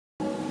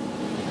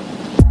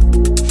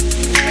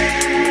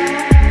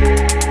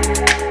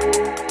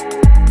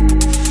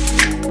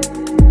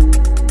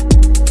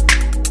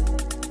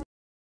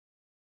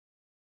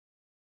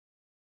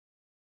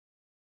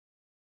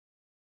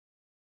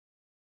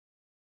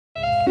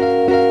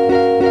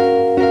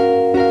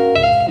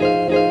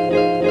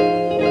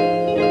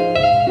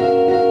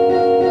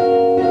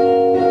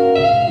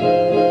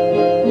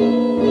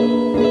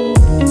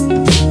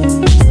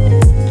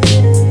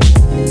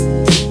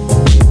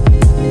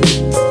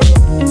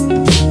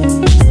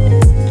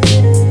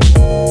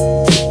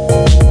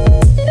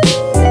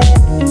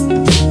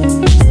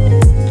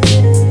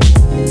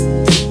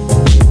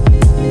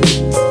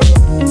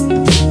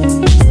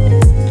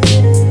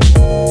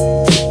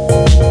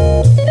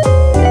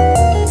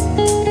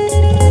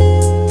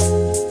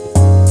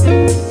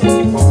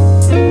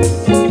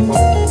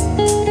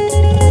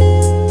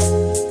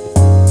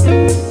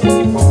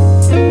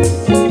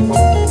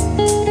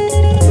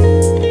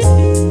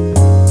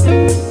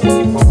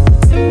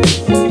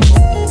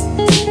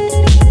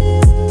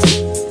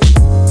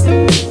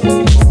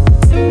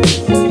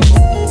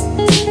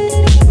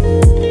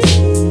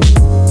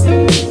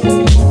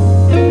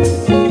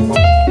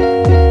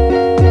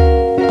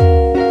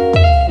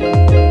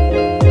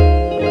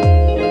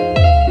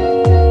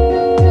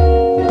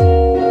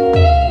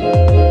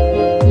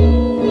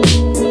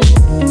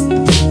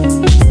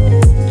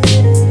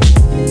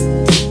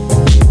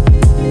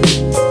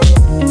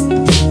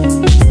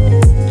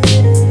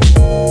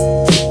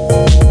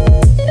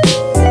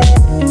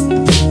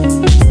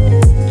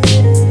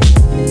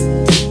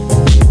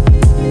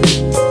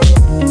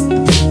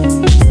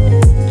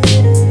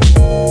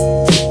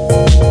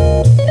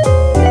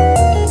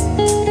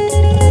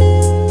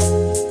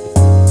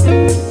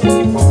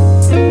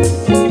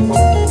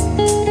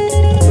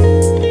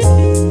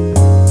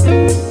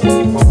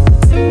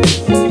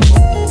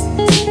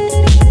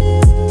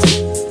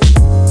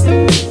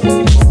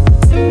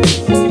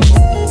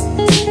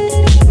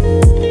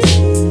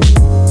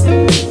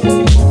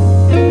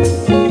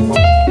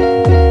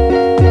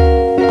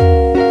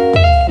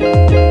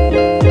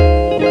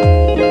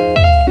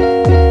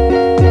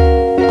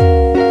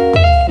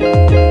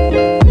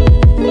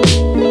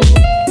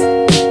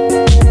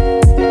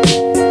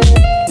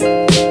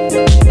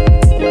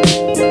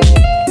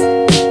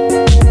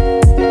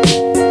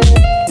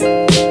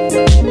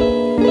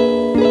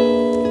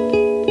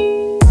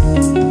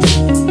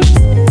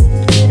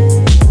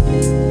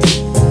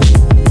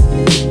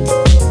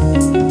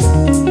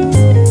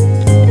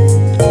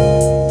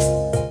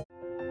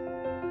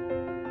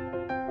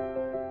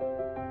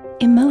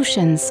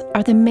Emotions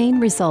are the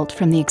main result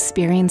from the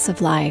experience of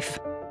life.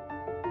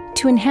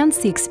 To enhance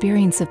the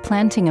experience of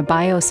planting a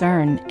bios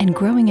urn and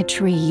growing a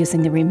tree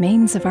using the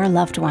remains of our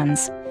loved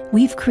ones,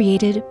 we've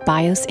created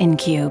Bios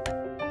Incube.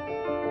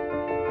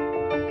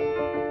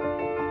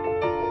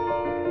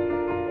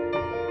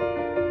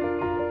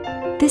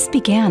 This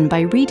began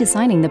by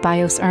redesigning the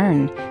bios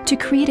urn to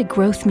create a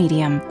growth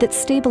medium that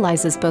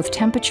stabilizes both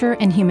temperature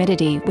and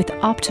humidity with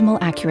optimal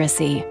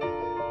accuracy.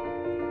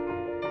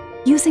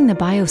 Using the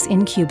Bios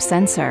Incube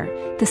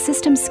sensor, the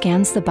system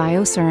scans the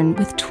bios urn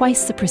with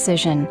twice the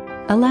precision,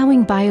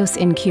 allowing Bios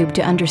Incube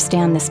to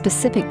understand the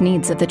specific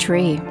needs of the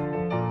tree.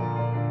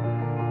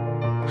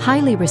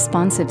 Highly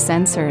responsive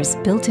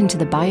sensors built into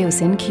the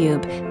Bios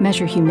Incube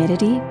measure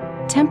humidity,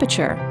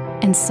 temperature,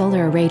 and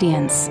solar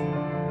irradiance.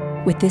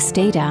 With this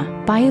data,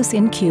 Bios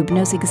Incube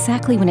knows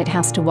exactly when it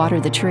has to water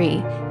the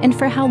tree and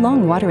for how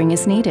long watering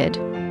is needed.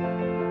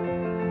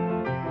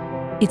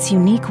 Its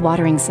unique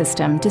watering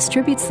system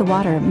distributes the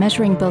water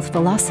measuring both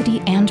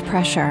velocity and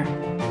pressure.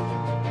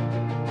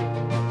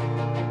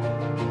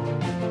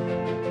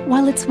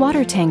 While its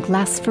water tank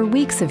lasts for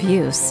weeks of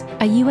use,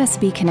 a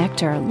USB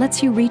connector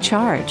lets you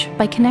recharge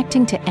by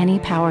connecting to any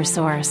power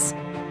source.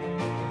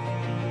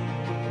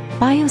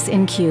 Bios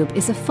Incube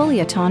is a fully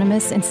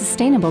autonomous and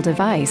sustainable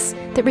device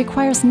that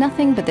requires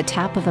nothing but the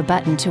tap of a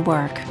button to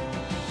work.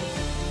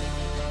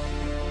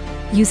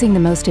 Using the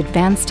most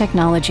advanced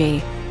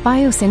technology,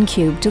 Bios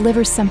Incube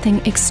delivers something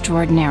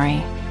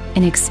extraordinary,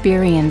 an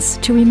experience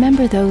to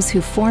remember those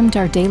who formed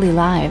our daily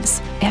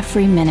lives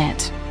every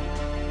minute.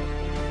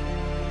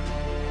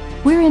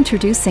 We're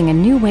introducing a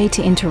new way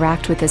to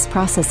interact with this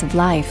process of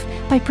life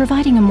by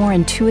providing a more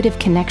intuitive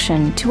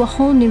connection to a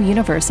whole new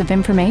universe of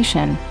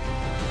information.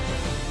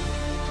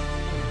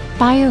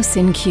 Bios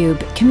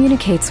Incube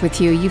communicates with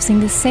you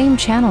using the same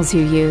channels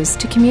you use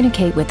to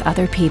communicate with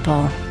other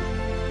people.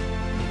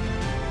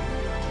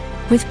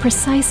 With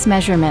precise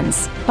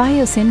measurements,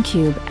 Bios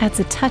Incube adds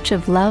a touch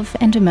of love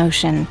and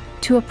emotion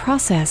to a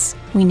process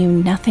we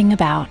knew nothing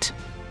about.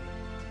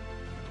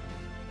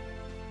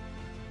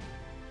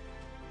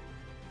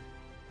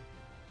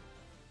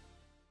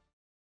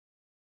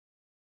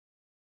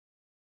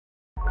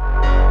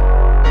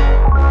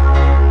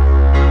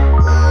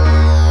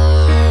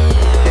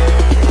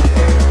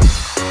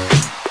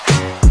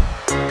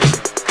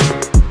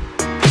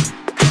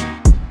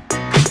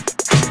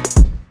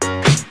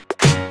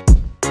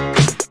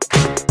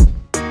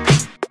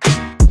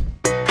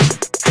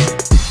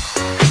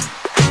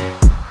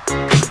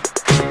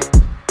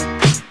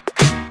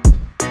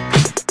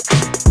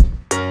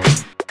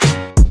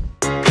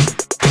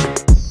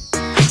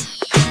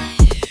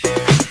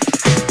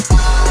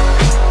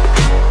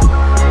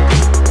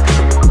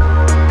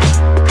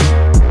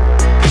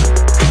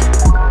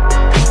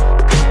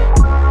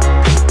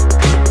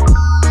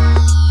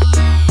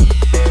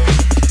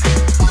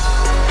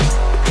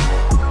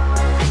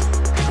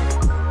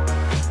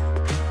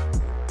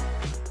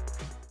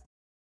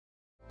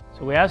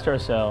 asked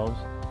ourselves,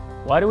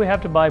 why do we have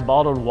to buy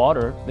bottled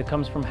water that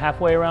comes from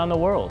halfway around the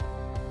world?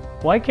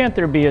 Why can't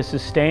there be a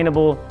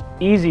sustainable,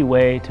 easy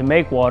way to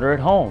make water at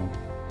home?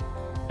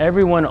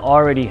 Everyone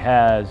already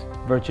has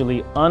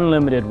virtually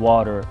unlimited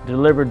water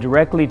delivered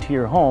directly to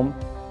your home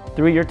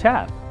through your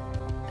tap.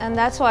 And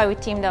that's why we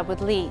teamed up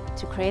with Lee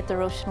to create the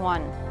rOcean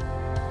One.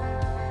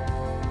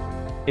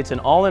 It's an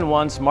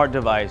all-in-one smart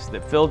device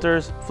that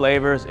filters,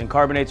 flavors, and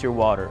carbonates your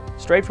water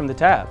straight from the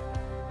tap,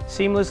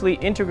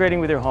 seamlessly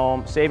integrating with your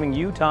home, saving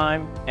you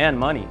time and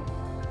money.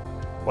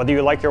 Whether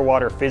you like your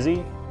water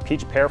fizzy,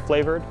 peach pear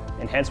flavored,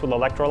 enhanced with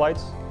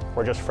electrolytes,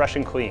 or just fresh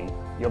and clean,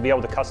 you'll be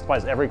able to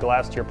customize every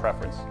glass to your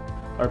preference.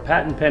 Our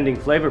patent-pending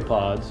flavor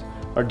pods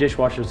are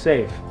dishwasher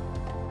safe.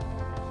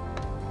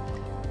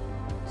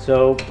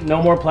 So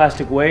no more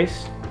plastic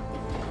waste,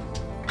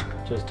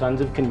 just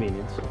tons of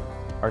convenience.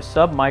 Our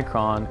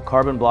sub-micron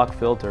carbon block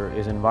filter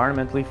is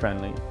environmentally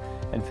friendly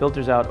and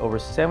filters out over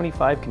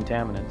 75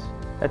 contaminants.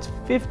 That's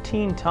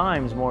 15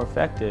 times more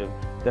effective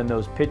than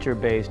those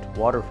pitcher-based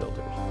water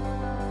filters.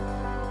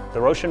 The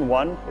rOcean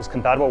One is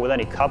compatible with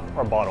any cup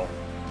or bottle,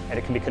 and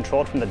it can be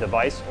controlled from the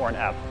device or an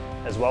app,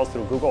 as well as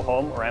through Google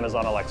Home or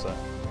Amazon Alexa.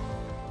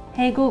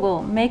 Hey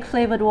Google, make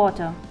flavored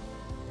water.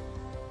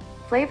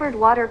 Flavored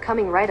water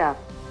coming right up.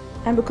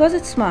 And because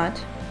it's smart,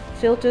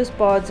 filters,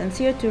 pods, and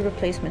CO2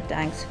 replacement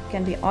tanks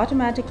can be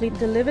automatically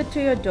delivered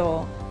to your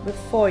door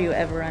before you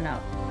ever run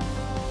out.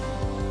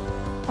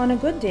 On a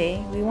good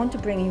day, we want to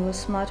bring you a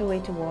smarter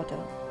way to water.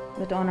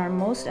 But on our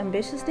most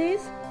ambitious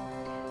days,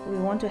 we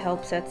want to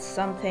help set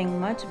something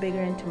much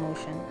bigger into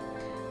motion.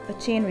 A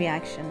chain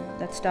reaction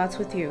that starts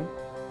with you.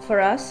 For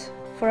us,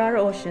 for our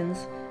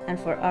oceans, and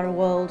for our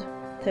world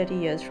 30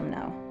 years from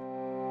now.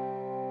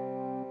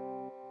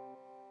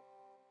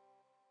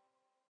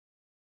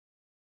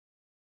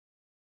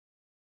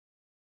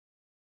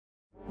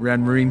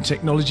 Rand Marine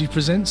Technology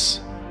presents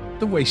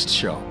the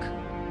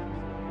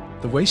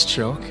WasteShark. The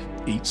WasteShark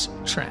eats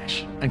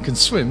trash and can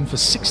swim for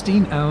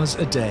 16 hours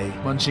a day,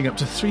 munching up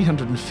to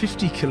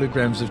 350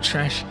 kilograms of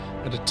trash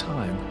at a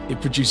time.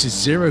 It produces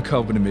zero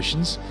carbon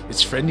emissions,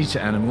 it's friendly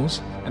to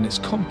animals, and it's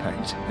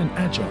compact and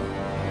agile.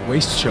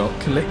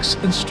 WasteShark collects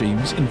and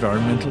streams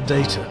environmental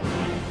data.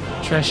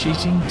 Trash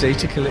eating,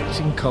 data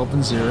collecting,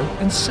 carbon zero,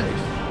 and safe.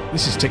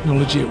 This is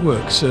technology at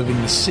work serving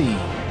the sea.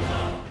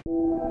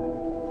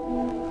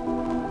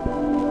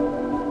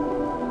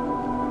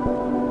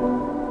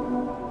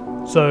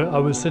 So I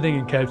was sitting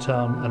in Cape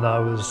Town and I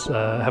was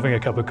having a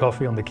cup of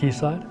coffee on the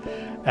quayside,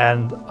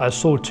 and I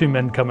saw two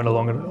men coming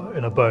along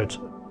in a boat.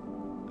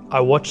 I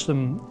watched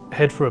them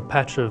head for a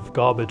patch of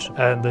garbage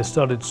and they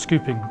started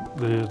scooping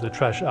the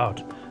trash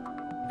out.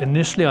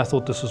 Initially I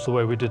thought this was the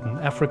way we did in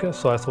Africa,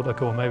 so I thought,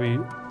 okay, well maybe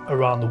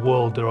around the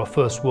world there are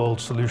first world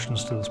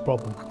solutions to this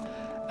problem.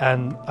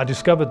 And I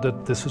discovered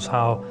that this is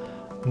how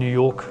New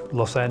York,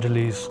 Los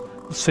Angeles,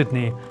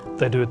 Sydney,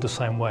 they do it the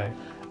same way.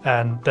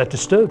 And that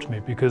disturbed me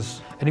because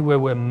anywhere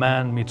where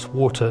man meets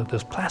water,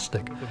 there's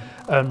plastic.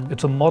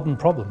 It's a modern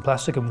problem.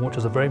 Plastic and water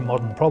is a very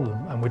modern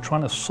problem, and we're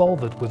trying to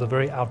solve it with a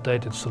very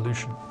outdated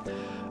solution.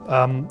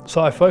 So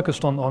I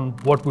focused on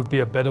what would be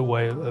a better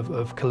way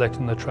of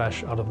collecting the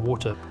trash out of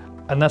water,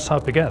 and that's how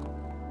it began.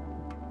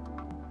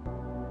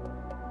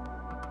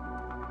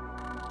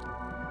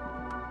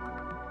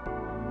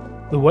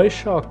 The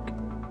WasteShark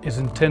is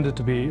intended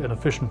to be an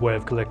efficient way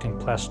of collecting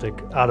plastic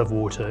out of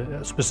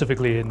water,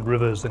 specifically in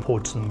rivers and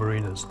ports and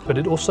marinas. But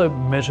it also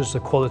measures the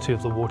quality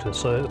of the water.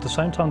 So at the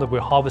same time that we're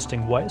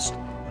harvesting waste,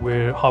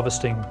 we're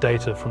harvesting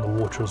data from the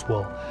water as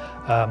well.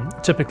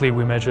 Typically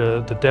we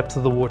measure the depth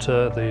of the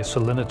water, the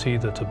salinity,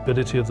 the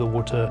turbidity of the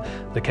water,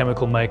 the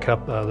chemical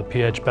makeup, the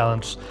pH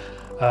balance.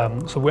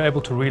 So we're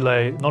able to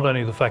relay not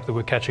only the fact that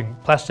we're catching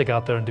plastic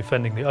out there and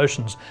defending the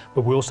oceans,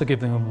 but we're also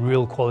giving them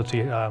real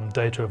quality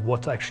data of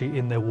what's actually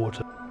in their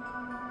water.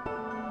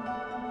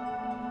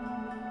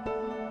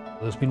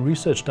 There's been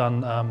research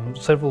done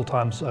several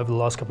times over the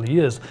last couple of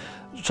years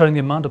showing the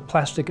amount of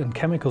plastic and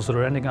chemicals that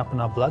are ending up in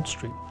our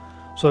bloodstream.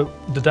 So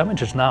the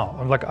damage is now.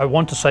 I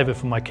want to save it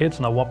for my kids,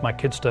 and I want my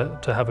kids to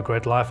have a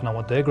great life, and I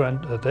want their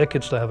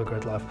kids to have a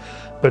great life.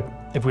 But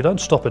if we don't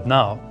stop it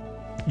now,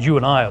 you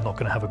and I are not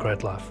going to have a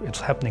great life.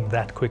 It's happening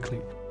that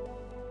quickly.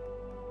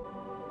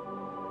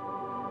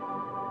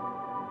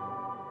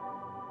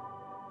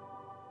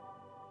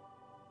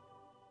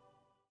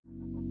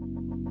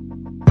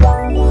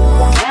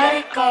 Let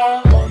it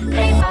go.